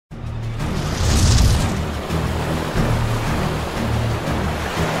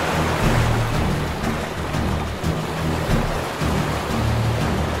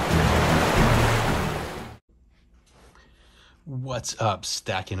What's up,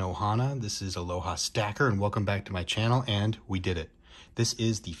 Stackin' Ohana? This is Aloha Stacker, and welcome back to my channel, and we did it. This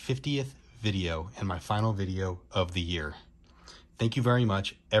is the 50th video and my final video of the year. Thank you very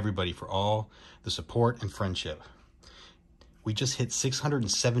much, everybody, for all the support and friendship. We just hit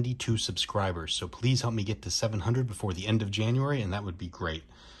 672 subscribers, so please help me get to 700 before the end of January, and that would be great.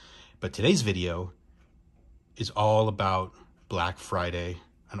 But today's video is all about Black Friday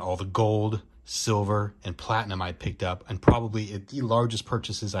and all the gold, silver, and platinum I picked up, and probably the largest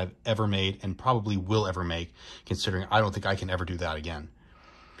purchases I've ever made and probably will ever make, considering I don't think I can ever do that again.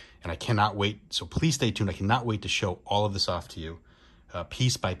 And I cannot wait, so please stay tuned. I cannot wait to show all of this off to you,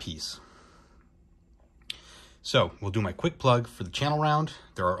 piece by piece. So we'll do my quick plug for the channel round.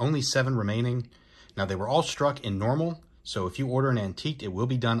 There are only 7 remaining. Now, they were all struck in normal, so if you order an antique, it will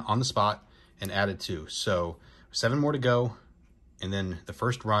be done on the spot and added to. So 7 more to go, and then the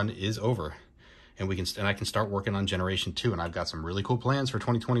first run is over. And I can start working on generation 2, and I've got some really cool plans for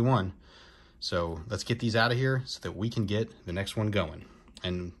 2021. So let's get these out of here so that we can get the next one going.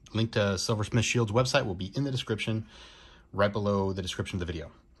 And link to Silversmith Shield's website will be in the description, right below the description of the video.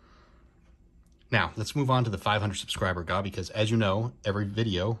 Now, let's move on to the 500 subscriber goal, because as you know, every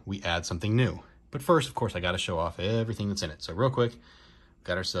video we add something new. But first, of course, I got to show off everything that's in it. So real quick,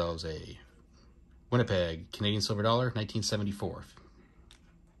 got ourselves a Winnipeg Canadian silver dollar, 1974.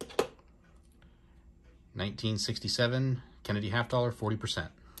 1967 Kennedy half dollar, 40%.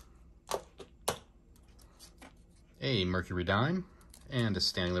 A Mercury dime and a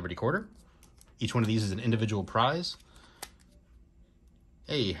Standing Liberty quarter. Each one of these is an individual prize.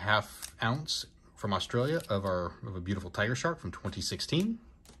 A ½ ounce from Australia of a beautiful tiger shark from 2016.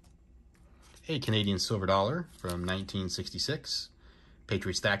 A Canadian silver dollar from 1966.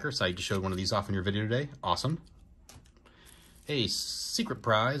 Patriot Stacker, so I just showed one of these off in your video today. Awesome. A secret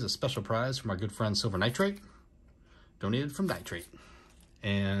prize, a special prize from our good friend Silver Nitrate, donated from Nitrate.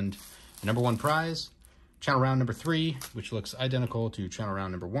 And number 1 prize, channel round number 3, which looks identical to channel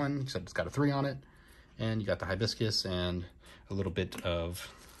round number 1, except it's got a 3 on it. And you got the hibiscus and a little bit of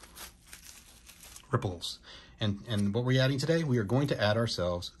ripples. And what we're adding today, we are going to add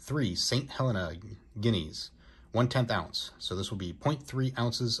ourselves 3 St. Helena guineas, 1/10 ounce. So this will be 0.3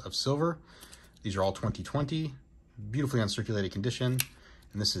 ounces of silver. These are all 2020. Beautifully uncirculated condition,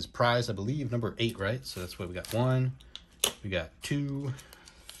 and this is prize, I believe, number 8, right? So that's what we got. 1, we got 2,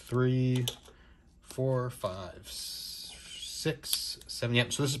 3, 4, 5, 6, 7.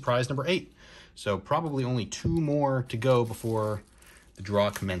 Yep. So this is prize number 8. So probably only 2 more to go before the draw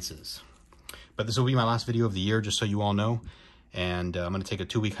commences. But this will be my last video of the year, just so you all know. And I'm going to take a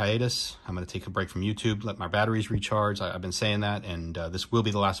 2-week hiatus. I'm going to take a break from YouTube, let my batteries recharge. I've been saying that, and this will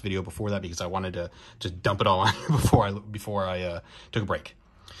be the last video before that, because I wanted to just dump it all on before I took a break.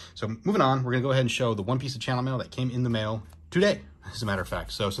 So moving on, we're going to go ahead and show the one piece of channel mail that came in the mail today, as a matter of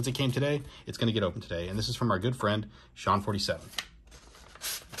fact. So since it came today, it's going to get open today, and this is from our good friend, Shawn 47.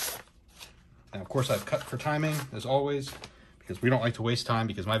 Now, of course, I've cut for timing, as always, because we don't like to waste time,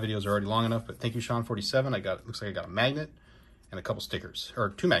 because my videos are already long enough. But thank you, Shawn 47. Looks like I got a magnet and a couple stickers, or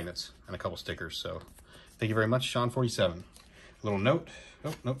 2 magnets and a couple stickers. So thank you very much, Shawn 47. A little note.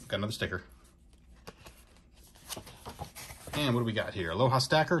 Oh, nope, got another sticker. And what do we got here? Aloha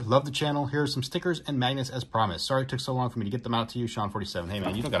Stacker, love the channel. Here are some stickers and magnets as promised. Sorry it took so long for me to get them out to you, Shawn 47. Hey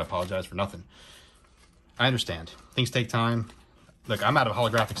man, you don't gotta apologize for nothing. I understand. Things take time. Look, I'm out of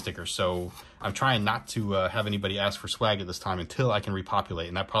holographic stickers, so I'm trying not to have anybody ask for swag at this time until I can repopulate,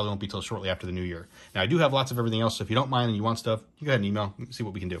 and that probably won't be till shortly after the new year. Now, I do have lots of everything else, so if you don't mind and you want stuff, you go ahead and email, see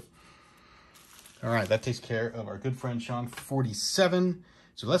what we can do. All right, that takes care of our good friend Shawn 47.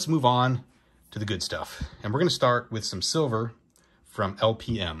 So let's move on to the good stuff. And we're going to start with some silver from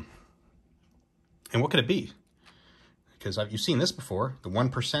LPM. And what could it be? Because you've seen this before, the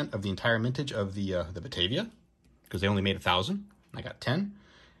 1% of the entire mintage of the Batavia, because they only made 1,000. I got 10.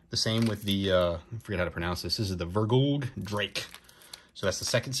 The same with the, I forget how to pronounce this. This is the Vergolg Drake. So that's the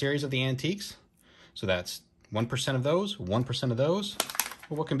 2nd series of the antiques. So that's 1% of those, 1% of those.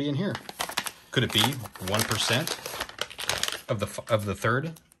 Well, what can be in here? Could it be 1% of the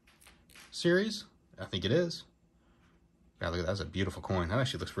 3rd series? I think it is. Yeah, look at that. That's a beautiful coin. That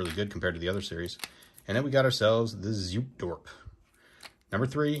actually looks really good compared to the other series. And then we got ourselves the Zootdorp. Number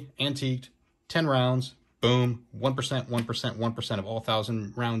 3, antiqued, 10 rounds. Boom, 1%, 1%, 1% of all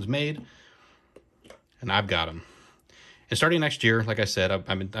 1,000 rounds made, and I've got them. And starting next year, like I said,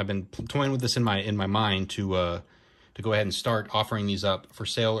 I've been toying with this in my mind to go ahead and start offering these up for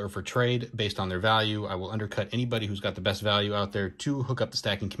sale or for trade based on their value. I will undercut anybody who's got the best value out there to hook up the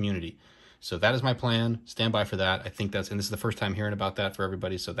stacking community. So that is my plan. Stand by for that. I think and this is the first time hearing about that for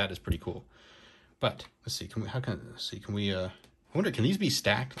everybody, so that is pretty cool. But let's see, can we I wonder, can these be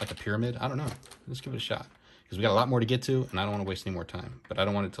stacked like a pyramid? I don't know. Let's give it a shot. Because we got a lot more to get to, and I don't want to waste any more time. But I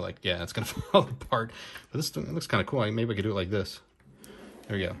don't want it to, like, yeah, it's going to fall apart. But this it looks kind of cool. Maybe I could do it like this.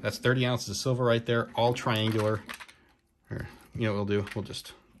 There we go. That's 30 ounces of silver right there, all triangular. Here, you know what we'll do? We'll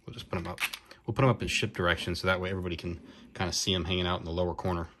just put them up. We'll put them up in ship direction, so that way everybody can kind of see them hanging out in the lower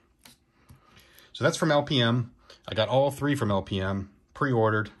corner. So that's from LPM. I got all 3 from LPM,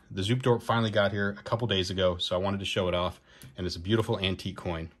 pre-ordered. The Zoopdorp finally got here a couple days ago, so I wanted to show it off. And it's a beautiful antique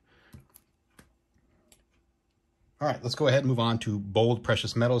coin. All right, let's go ahead and move on to bold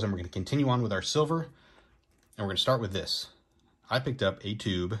precious metals, and we're going to continue on with our silver. And we're going to start with this. I picked up a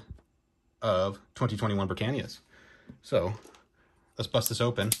tube of 2021 Britannias. So let's bust this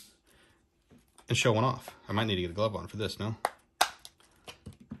open and show one off. I might need to get a glove on for this, no?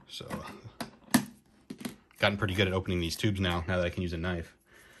 So, gotten pretty good at opening these tubes now that I can use a knife.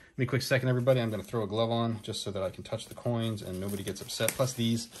 Give me a quick second, everybody. I'm going to throw a glove on just so that I can touch the coins and nobody gets upset. Plus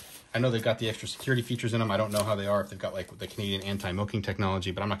these, I know they've got the extra security features in them. I don't know how they are, if they've got like the Canadian anti-milking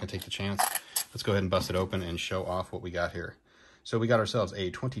technology, but I'm not going to take the chance. Let's go ahead and bust it open and show off what we got here. So we got ourselves a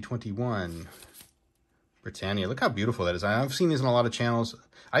 2021 Britannia. Look how beautiful that is. I've seen these on a lot of channels.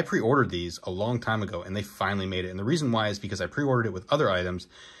 I pre-ordered these a long time ago, and they finally made it. And the reason why is because I pre-ordered it with other items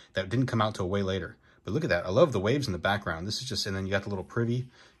that didn't come out till way later. But look at that. I love the waves in the background. This is just, and then you got the little privy.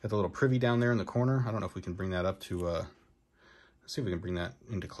 Got the little privy down there in the corner. I don't know if we can bring that up to, let's see if we can bring that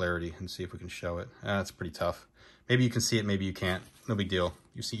into clarity and see if we can show it. That's pretty tough. Maybe you can see it, maybe you can't. No big deal.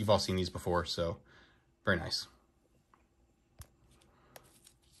 You've all seen these before, so very nice.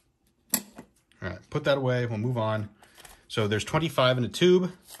 All right, put that away. We'll move on. So there's 25 in a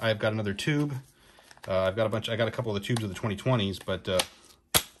tube. I've got another tube. I got a couple of the tubes of the 2020s, but,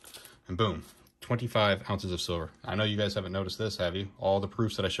 and boom, 25 ounces of silver. I know you guys haven't noticed this, have you? All the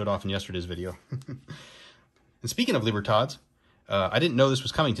proofs that I showed off in yesterday's video. And speaking of Libertads, I didn't know this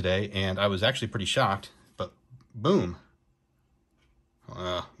was coming today, and I was actually pretty shocked, but boom. What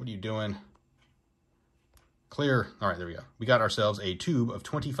are you doing? Clear. All right, there we go. We got ourselves a tube of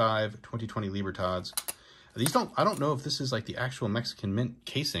 25 2020 Libertads. These I don't know if this is like the actual Mexican mint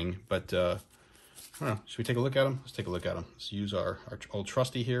casing, but I don't know. Should we take a look at them? Let's take a look at them. Let's use our old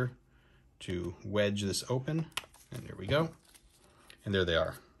trusty here to wedge this open. And there we go. And there they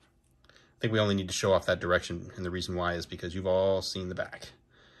are. I think we only need to show off that direction, and the reason why is because you've all seen the back.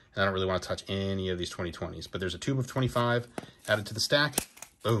 And I don't really want to touch any of these 2020s, but there's a tube of 25 added to the stack.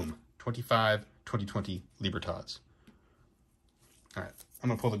 Boom, 25 2020 Libertads. All right, I'm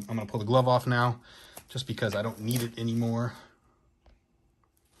gonna pull the glove off now, just because I don't need it anymore.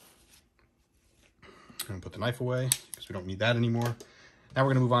 I'm gonna put the knife away because we don't need that anymore. Now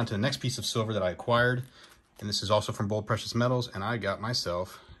we're gonna move on to the next piece of silver that I acquired, and this is also from Bold Precious Metals, and I got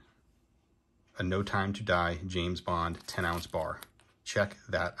myself a No Time to Die James Bond 10-ounce bar. Check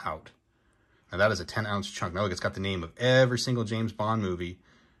that out. Now that is a 10-ounce chunk. Now look, it's got the name of every single James Bond movie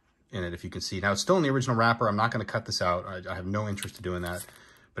in it, if you can see. Now it's still in the original wrapper. I'm not going to cut this out. I have no interest in doing that,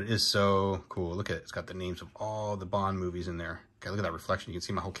 but it is so cool. Look at it. It's got the names of all the Bond movies in there. Okay, look at that reflection. You can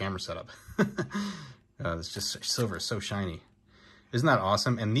see my whole camera setup. It's just silver. It's so shiny. Isn't that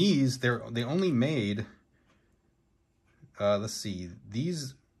awesome? And these, they only made, let's see,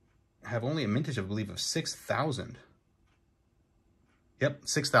 these have only a mintage, I believe, of 6,000. Yep,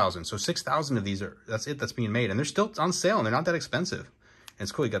 6,000. So 6,000 of these that's it that's being made. And they're still on sale, and they're not that expensive. And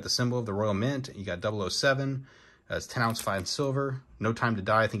it's cool. You got the symbol of the Royal Mint. You got 007. It's 10-ounce fine silver. No Time to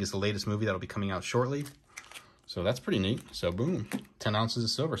Die, I think, is the latest movie that'll be coming out shortly. So that's pretty neat. So boom, 10 ounces of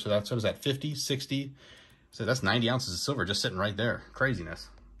silver. So that's, what is that, 50, 60? So that's 90 ounces of silver just sitting right there. Craziness.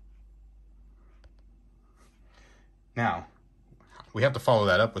 Now, we have to follow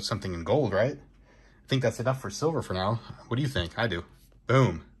that up with something in gold, right? I think that's enough for silver for now. What do you think? I do.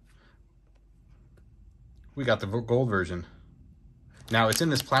 Boom. We got the gold version. Now, it's in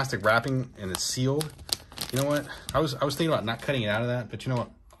this plastic wrapping, and it's sealed. You know what? I was thinking about not cutting it out of that, but you know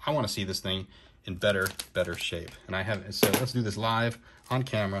what? I want to see this thing in better shape. And I have, so let's do this live on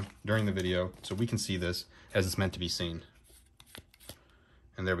camera during the video so we can see this as it's meant to be seen.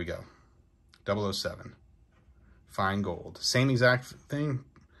 And there we go. 007. Fine gold. Same exact thing.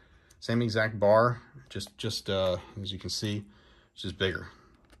 Same exact bar. Just as you can see, it's just bigger.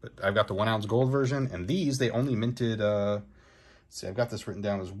 But I've got the 1 ounce gold version, and these, they only minted, let's see, I've got this written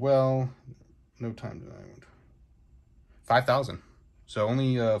down as well. No Time to Die. 5,000. So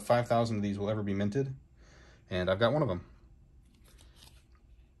only 5,000 of these will ever be minted, and I've got one of them.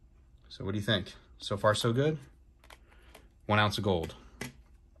 So what do you think? So far, so good? 1 ounce of gold.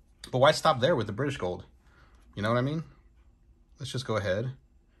 But why stop there with the British gold? You know what I mean? Let's just go ahead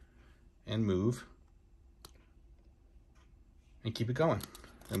and move and keep it going.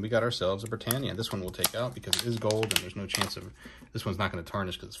 And we got ourselves a Britannia. This one we'll take out because it is gold and there's no chance of, this one's not going to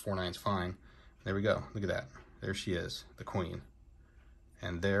tarnish because it's 4 9s fine. There we go. Look at that. There she is, the queen.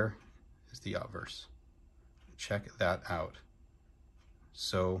 And there is the obverse. Check that out.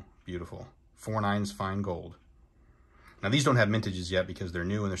 So beautiful. 4 9s fine gold. Now these don't have mintages yet because they're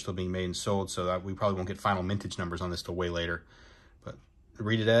new and they're still being made and sold, so that we probably won't get final mintage numbers on this till way later. But the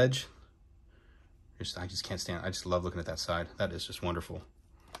reeded edge, I just can't stand it. I just love looking at that side. That is just wonderful.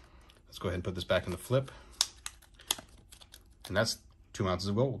 Let's go ahead and put this back in the flip. And that's 2 ounces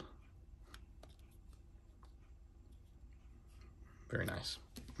of gold. Very nice.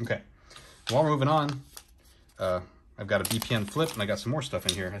 Okay, while we're moving on, I've got a BPN flip and I got some more stuff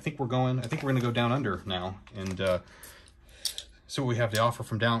in here. I think we're gonna go down under now and see what we have to offer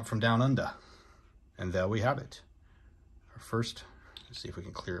from down under. And there we have it. Our first, let's see if we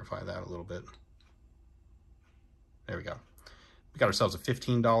can clarify that a little bit. There we go. We got ourselves a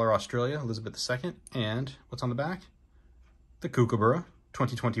 $15 Australia, Elizabeth II, and what's on the back? The Kookaburra,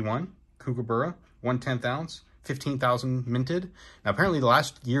 2021, Kookaburra, 1/10 ounce, 15,000 minted. Now apparently the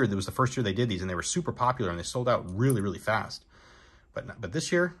last year, that was the first year they did these and they were super popular and they sold out really, really fast. But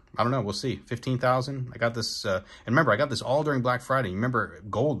this year, I don't know, we'll see. 15,000, I got this, and remember, I got this all during Black Friday. Remember,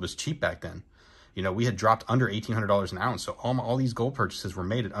 gold was cheap back then. You know, we had dropped under $1,800 an ounce, so all these gold purchases were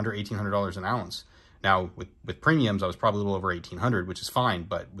made at under $1,800 an ounce. Now, with premiums, I was probably a little over 1,800, which is fine,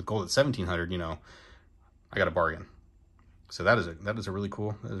 but with gold at 1,700, you know, I got a bargain. So that is a really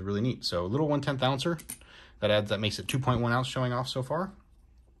cool, that is really neat. So a little 1/10 ouncer, that makes it 2.1 ounce showing off so far.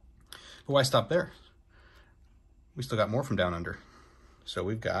 But why stop there? We still got more from down under. So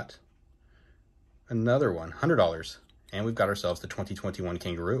we've got another one, $100, and we've got ourselves the 2021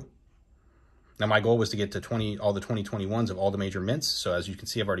 Kangaroo. Now my goal was to get to all the 2021s of all the major mints. So as you can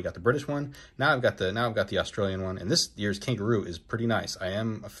see, I've already got the British one. Now I've got the Australian one, and this year's Kangaroo is pretty nice. I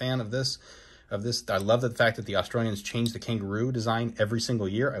am a fan of this. I love the fact that the Australians change the Kangaroo design every single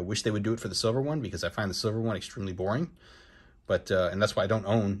year. I wish they would do it for the silver one because I find the silver one extremely boring. But and that's why I don't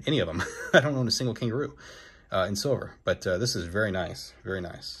own any of them. I don't own a single Kangaroo in silver. But this is very nice, very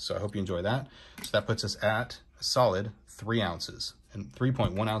nice. So I hope you enjoy that. So that puts us at a solid 3 ounces and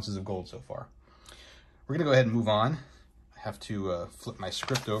 3.1 ounces of gold so far. We're gonna go ahead and move on. I have to flip my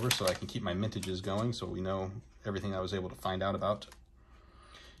script over so I can keep my mintages going so we know everything I was able to find out about.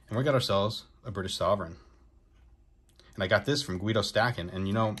 And we got ourselves a British Sovereign. And I got this from Guido Stackin. And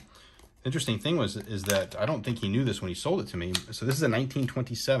you know, interesting thing is that I don't think he knew this when he sold it to me. So this is a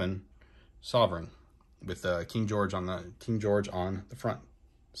 1927 Sovereign with King George on the front.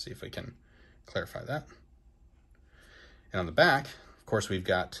 Let's see if I can clarify that. And on the back, of course, we've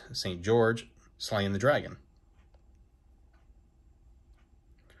got St. George slaying the dragon.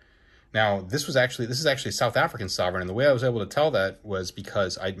 Now, this is actually a South African Sovereign, and the way I was able to tell that was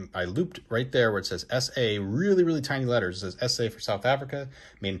because I looped right there where it says SA, really, really tiny letters. It says SA for South Africa,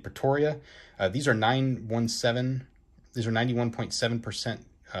 made in Pretoria. These are 91.7%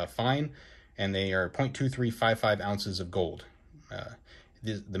 fine, and they are 0.2355 ounces of gold.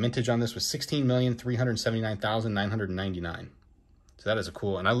 The mintage on this was 16,379,999. So that is a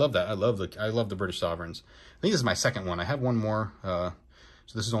cool, and I love that. I love the British Sovereigns. I think this is my second one. I have one more.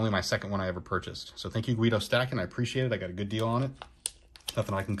 So this is only my second one I ever purchased. So thank you, Guido Stackin. I appreciate it. I got a good deal on it.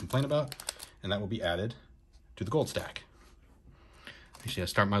 Nothing I can complain about. And that will be added to the gold stack. Actually,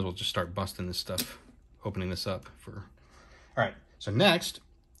 might as well just start busting this stuff, opening this up for. All right. So next,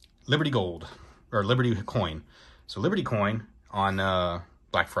 Liberty Gold, or Liberty Coin. So Liberty Coin on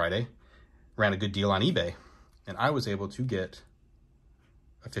Black Friday ran a good deal on eBay. And I was able to get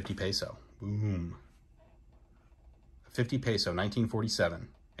a 50 peso. Boom. 50 peso, 1947.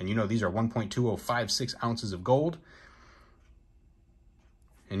 And you know, these are 1.2056 ounces of gold.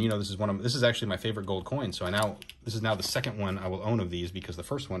 And you know, this is actually my favorite gold coin. So this is now the second one I will own of these because the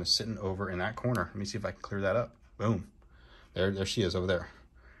first one is sitting over in that corner. Let me see if I can clear that up. Boom. There she is over there.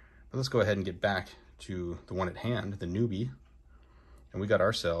 But let's go ahead and get back to the one at hand, the newbie. And we got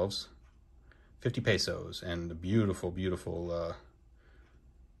ourselves 50 pesos and the beautiful, beautiful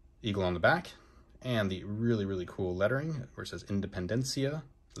eagle on the back. And the really, really cool lettering where it says Independencia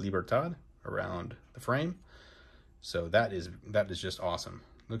Libertad around the frame. So that is just awesome.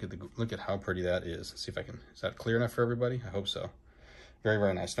 Look at how pretty that is. Let's see if I can, is that clear enough for everybody? I hope so. Very,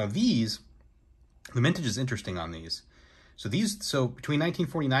 very nice. Now the mintage is interesting on these. So between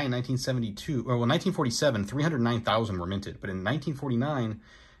 1949 and 1972, well, 1947, 309,000 were minted. But in 1949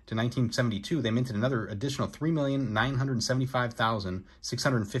 to to 1972, they minted another additional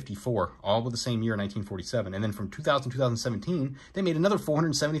 3,975,654, all with the same year, 1947. And then from 2000 to 2017, they made another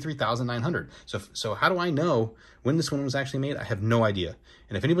 473,900. So how do I know when this one was actually made? I have no idea.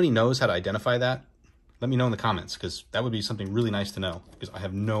 And if anybody knows how to identify that, let me know in the comments, because that would be something really nice to know, because I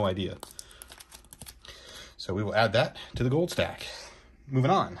have no idea. So we will add that to the gold stack.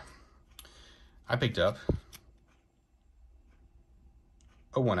 Moving on, I picked up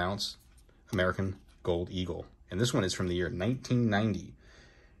a 1 ounce American Gold Eagle. And this one is from the year 1990.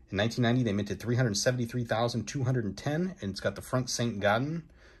 In 1990, they minted 373,210, and it's got the front St. Gaudens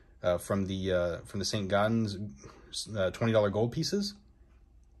from the St. Gaudens $20 gold pieces.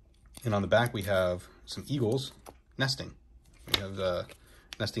 And on the back, we have some eagles nesting. We have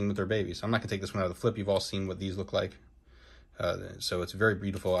nesting with their babies. I'm not gonna take this one out of the flip. You've all seen what these look like. So it's very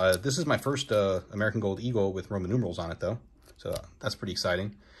beautiful. This is my first American Gold Eagle with Roman numerals on it, though. So that's pretty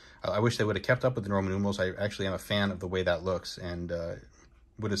exciting. I wish they would have kept up with the Roman numerals. I actually am a fan of the way that looks, and it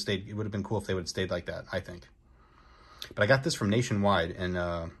would have been cool if they would have stayed like that, I think. But I got this from Nationwide, and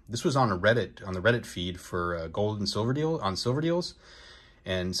this was on the Reddit feed for gold and silver deals.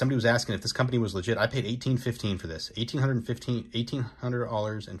 And somebody was asking if this company was legit. I paid $1,815 for this.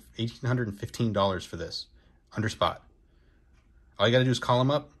 $1,815 for this under spot. All you got to do is call them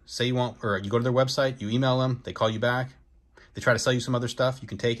up, say you want, or you go to their website, you email them, they call you back. They try to sell you some other stuff. You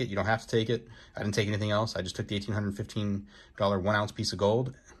can take it. You don't have to take it. I didn't take anything else. I just took the $1,815 1 ounce piece of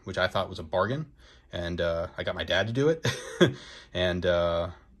gold, which I thought was a bargain. And I got my dad to do it. And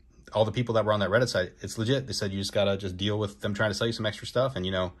all the people that were on that Reddit site, it's legit. They said you just got to just deal with them trying to sell you some extra stuff. And,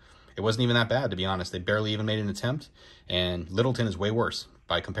 you know, it wasn't even that bad, to be honest. They barely even made an attempt. And Littleton is way worse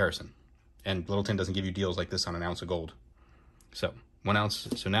by comparison. And Littleton doesn't give you deals like this on an ounce of gold. So 1 ounce.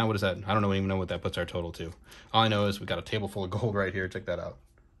 So now what is that? I don't even know what that puts our total to. All I know is we got a table full of gold right here. Check that out.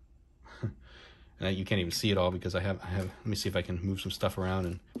 And you can't even see it all because I have, let me see if I can move some stuff around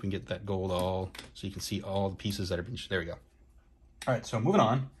and we can get that gold all, so you can see all the pieces that have been, there we go. All right, so moving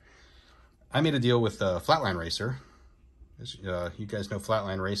on. I made a deal with Flatlineracer. As you guys know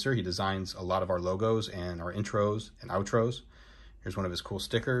Flatlineracer. He designs a lot of our logos and our intros and outros. Here's one of his cool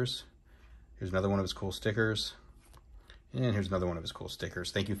stickers. Here's another one of his cool stickers. And here's another one of his cool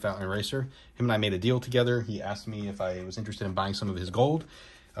stickers. Thank you, Flatlineracer. Him and I made a deal together. He asked me if I was interested in buying some of his gold.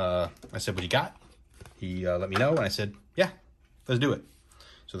 I said, what do you got? He let me know, and I said, yeah, let's do it.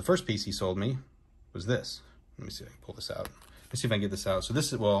 So the first piece he sold me was this. Let me see if I can pull this out. Let me see if I can get this out. So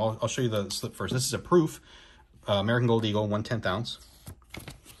this is, well, I'll show you the slip first. This is a proof American Gold Eagle 1/10 ounce.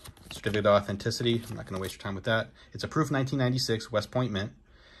 Certificate of authenticity. I'm not going to waste your time with that. It's a proof 1996 West Point Mint.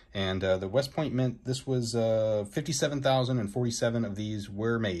 And the West Point Mint, this was 57,047 of these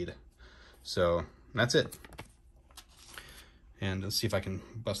were made. So that's it. And let's see if I can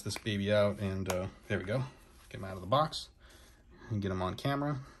bust this baby out. And there we go. Get them out of the box and get them on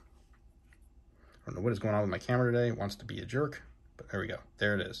camera. I don't know what is going on with my camera today. It wants to be a jerk. But there we go.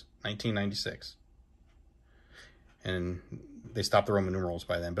 There it is. 1996. And they stopped the Roman numerals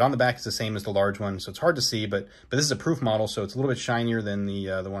by then. But on the back, it's the same as the large one. So it's hard to see. But this is a proof model. So it's a little bit shinier than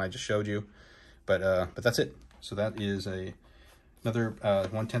the one I just showed you. But that's it. So that is another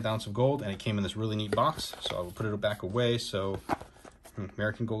 1/10 ounce of gold, and it came in this really neat box. So I will put it back away. So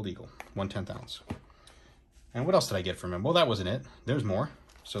American Gold Eagle, 1/10 ounce. And what else did I get from him? Well, that wasn't it. There's more.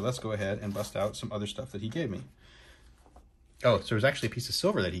 So let's go ahead and bust out some other stuff that he gave me. Oh, so there's actually a piece of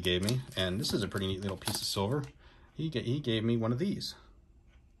silver that he gave me, and this is a pretty neat little piece of silver. He gave me one of these.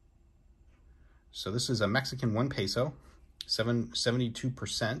 So this is a Mexican 1 peso,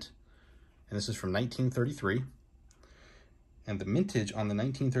 72%, and this is from 1933. And the mintage on the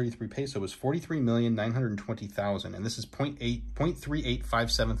 1933 peso was 43,920,000, and this is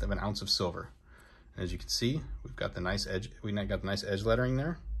 0.3857 of an ounce of silver. And as you can see, we've got the nice edge. We got the nice edge lettering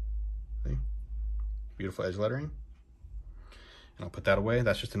there. See? Beautiful edge lettering. And I'll put that away.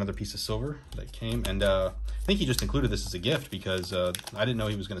 That's just another piece of silver that came. And I think he just included this as a gift because I didn't know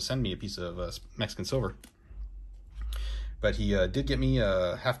he was going to send me a piece of Mexican silver. But he did get me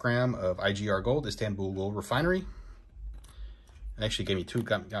a ½ gram of IGR gold, Istanbul Gold Refinery. And actually gave me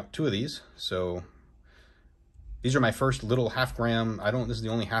got two of these. So these are my first little ½ gram. This is the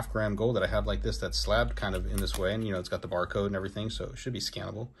only ½ gram gold that I have like this that's slabbed kind of in this way. And you know, it's got the barcode and everything, so it should be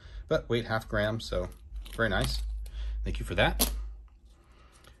scannable. But weight ½ gram, so very nice. Thank you for that.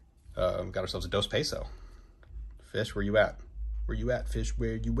 We got ourselves a Dos Peso. Fish, where you at? Where you at, fish?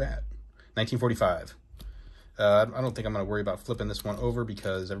 Where you at? 1945. I don't think I'm going to worry about flipping this one over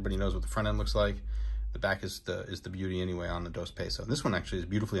because everybody knows what the front end looks like. The back is the beauty anyway on the Dos Peso. This one actually is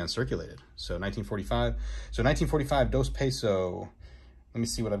beautifully uncirculated. So 1945. So 1945 Dos Peso Let me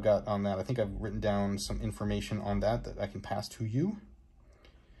see what I've got on that. I think I've written down some information on that I can pass to you.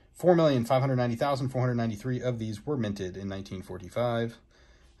 4,590,493 of these were minted in 1945.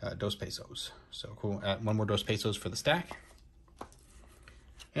 Dos pesos. So cool. Add one more dos pesos for the stack.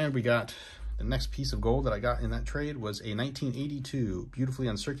 And we got the next piece of gold that I got in that trade was a 1982 beautifully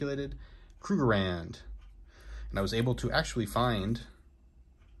uncirculated Krugerrand. And I was able to actually find,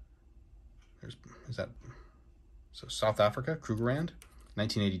 so South Africa, Krugerrand,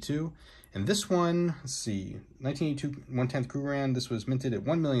 1982. And this one, let's see, 1982 1/10 Krugerrand, this was minted at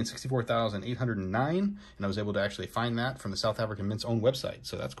 1,064,809. And I was able to actually find that from the South African Mint's own website.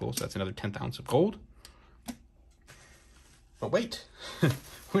 So that's cool. So that's another 10th ounce of gold. But wait,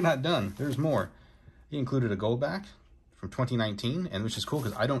 we're not done. There's more. He included a gold back from 2019, and which is cool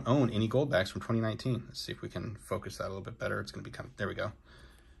because I don't own any gold backs from 2019. Let's see if we can focus that a little bit better. It's going to be kind of, there we go.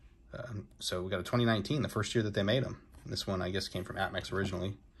 So we got a 2019, the first year that they made them. And this one, I guess, came from Atmex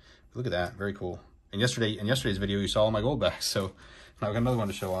originally. But look at that, very cool. And in yesterday's video, you saw all my gold backs, so now I've got another one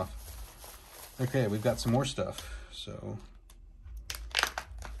to show off. Okay, we've got some more stuff. So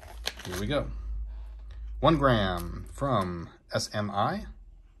here we go. 1 gram from SMI.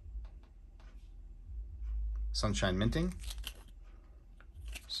 Sunshine Minting.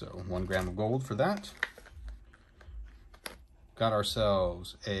 So 1 gram of gold for that. Got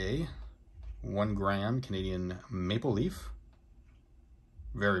ourselves a 1 gram Canadian maple leaf.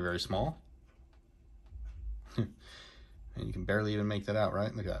 Very, very small. And you can barely even make that out,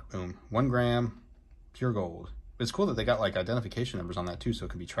 right? Look at that, boom. 1 gram, pure gold. But it's cool that they got like identification numbers on that too, so it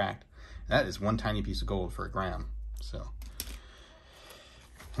can be tracked. And that is one tiny piece of gold for a gram. So,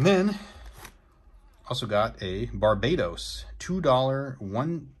 and then also got a Barbados $2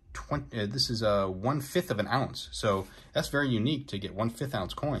 120. This is a 1/5 of an ounce. So that's very unique to get 1/5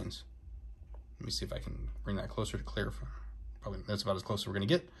 ounce coins. Let me see if I can bring that closer to clarify. Probably that's about as close as we're gonna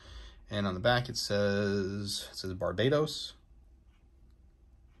get. And on the back it says Barbados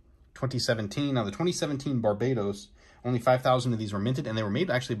 2017. Now the 2017 Barbados, only 5,000 of these were minted, and they were made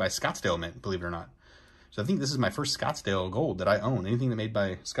actually by Scottsdale Mint, believe it or not. So I think this is my first Scottsdale gold that I own. Anything that made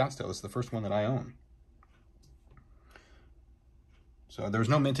by Scottsdale, this is the first one that I own. So there was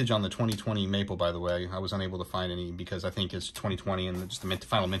no mintage on the 2020 maple, by the way. I was unable to find any because I think it's 2020 and just the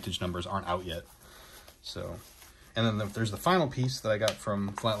final mintage numbers aren't out yet. So, and then there's the final piece that I got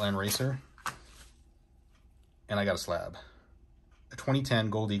from Flatlineracer, and I got a slab. A 2010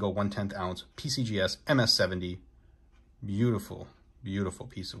 Gold Eagle 1/10 ounce PCGS MS70. Beautiful, beautiful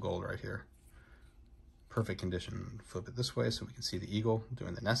piece of gold right here. Perfect condition. Flip it this way so we can see the eagle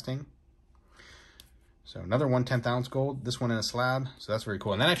doing the nesting. So another 1/10 ounce gold, this one in a slab. So that's very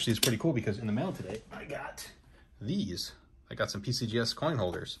cool. And that actually is pretty cool because in the mail today, I got these. I got some PCGS coin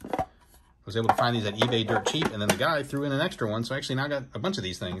holders. I was able to find these at eBay dirt cheap, and then the guy threw in an extra one. So actually now I got a bunch of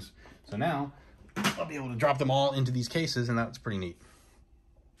these things. So now I'll be able to drop them all into these cases, and that's pretty neat.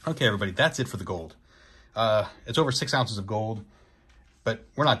 Okay, everybody, that's it for the gold. It's over 6 ounces of gold, but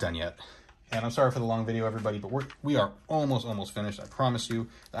we're not done yet. And I'm sorry for the long video, everybody, but we are almost finished. I promise you.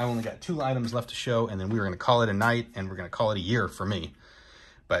 I only got 2 items left to show, and then we were going to call it a night, and we're going to call it a year for me.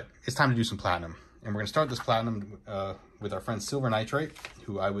 But it's time to do some platinum. And we're going to start this platinum with our friend Silver Nitrate,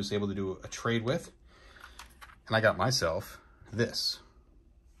 who I was able to do a trade with. And I got myself this.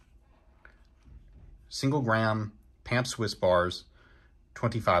 Single gram Pamp Swiss bars,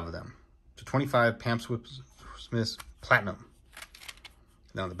 25 of them. So 25 Pamp Swiss Platinum.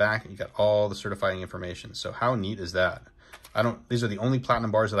 And then on the back, you got all the certifying information. So how neat is that? These are the only platinum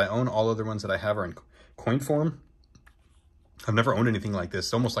bars that I own. All other ones that I have are in coin form. I've never owned anything like this.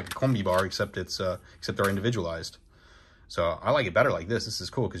 It's almost like a combi bar, except they're individualized. So I like it better like this. This is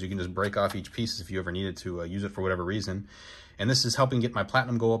cool because you can just break off each piece if you ever needed to use it for whatever reason. And this is helping get my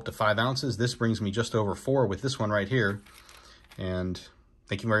platinum go up to 5 ounces. This brings me just over 4 with this one right here. And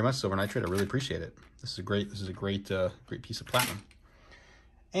thank you very much, Silver Nitrate. I really appreciate it. This is a great piece of platinum.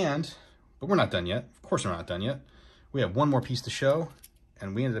 But we're not done yet. Of course we're not done yet. We have one more piece to show,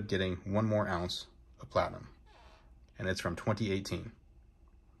 and we ended up getting 1 more ounce of platinum. And it's from 2018.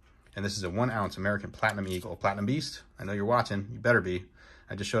 And this is a 1 ounce American Platinum Eagle. Platinum Beast, I know you're watching. You better be.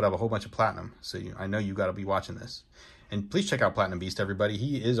 I just showed up a whole bunch of platinum, so I know you got to be watching this. And please check out Platinum Beast, everybody.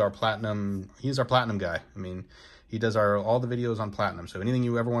 He is our platinum guy. I mean, he does all the videos on platinum. So anything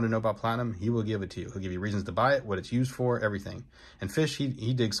you ever want to know about platinum, he will give it to you. He'll give you reasons to buy it, what it's used for, everything. And Fish,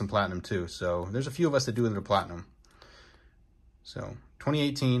 he digs some platinum too. So there's a few of us that do into platinum. So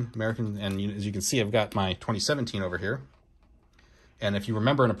 2018 American, and as you can see, I've got my 2017 over here. And if you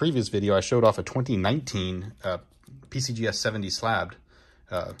remember in a previous video, I showed off a 2019 PCGS 70 slabbed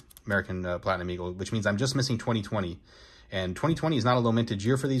American Platinum Eagle, which means I'm just missing 2020. And 2020 is not a low mintage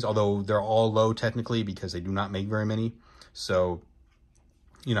year for these, although they're all low technically because they do not make very many. So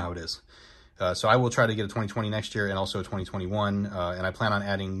you know how it is. So I will try to get a 2020 next year and also a 2021. And I plan on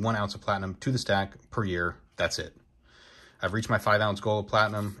adding 1 ounce of platinum to the stack per year. That's it. I've reached my 5 ounce goal of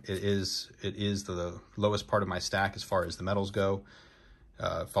platinum. It is the lowest part of my stack as far as the metals go,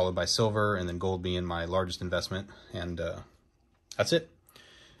 followed by silver, and then gold being my largest investment. And that's it.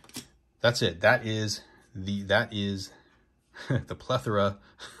 That's it. That is the plethora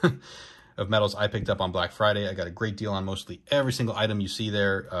of metals I picked up on Black Friday. I got a great deal on mostly every single item you see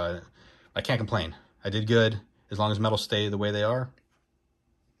there. I can't complain. I did good. As long as metals stay the way they are,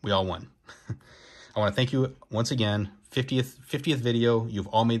 we all won. I want to thank you once again. 50th video. You've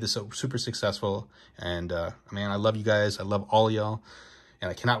all made this super successful. And man, I love you guys. I love all of y'all.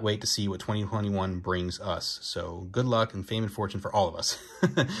 And I cannot wait to see what 2021 brings us. So good luck and fame and fortune for all of us.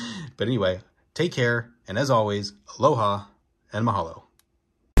 But anyway, take care. And as always, aloha and mahalo.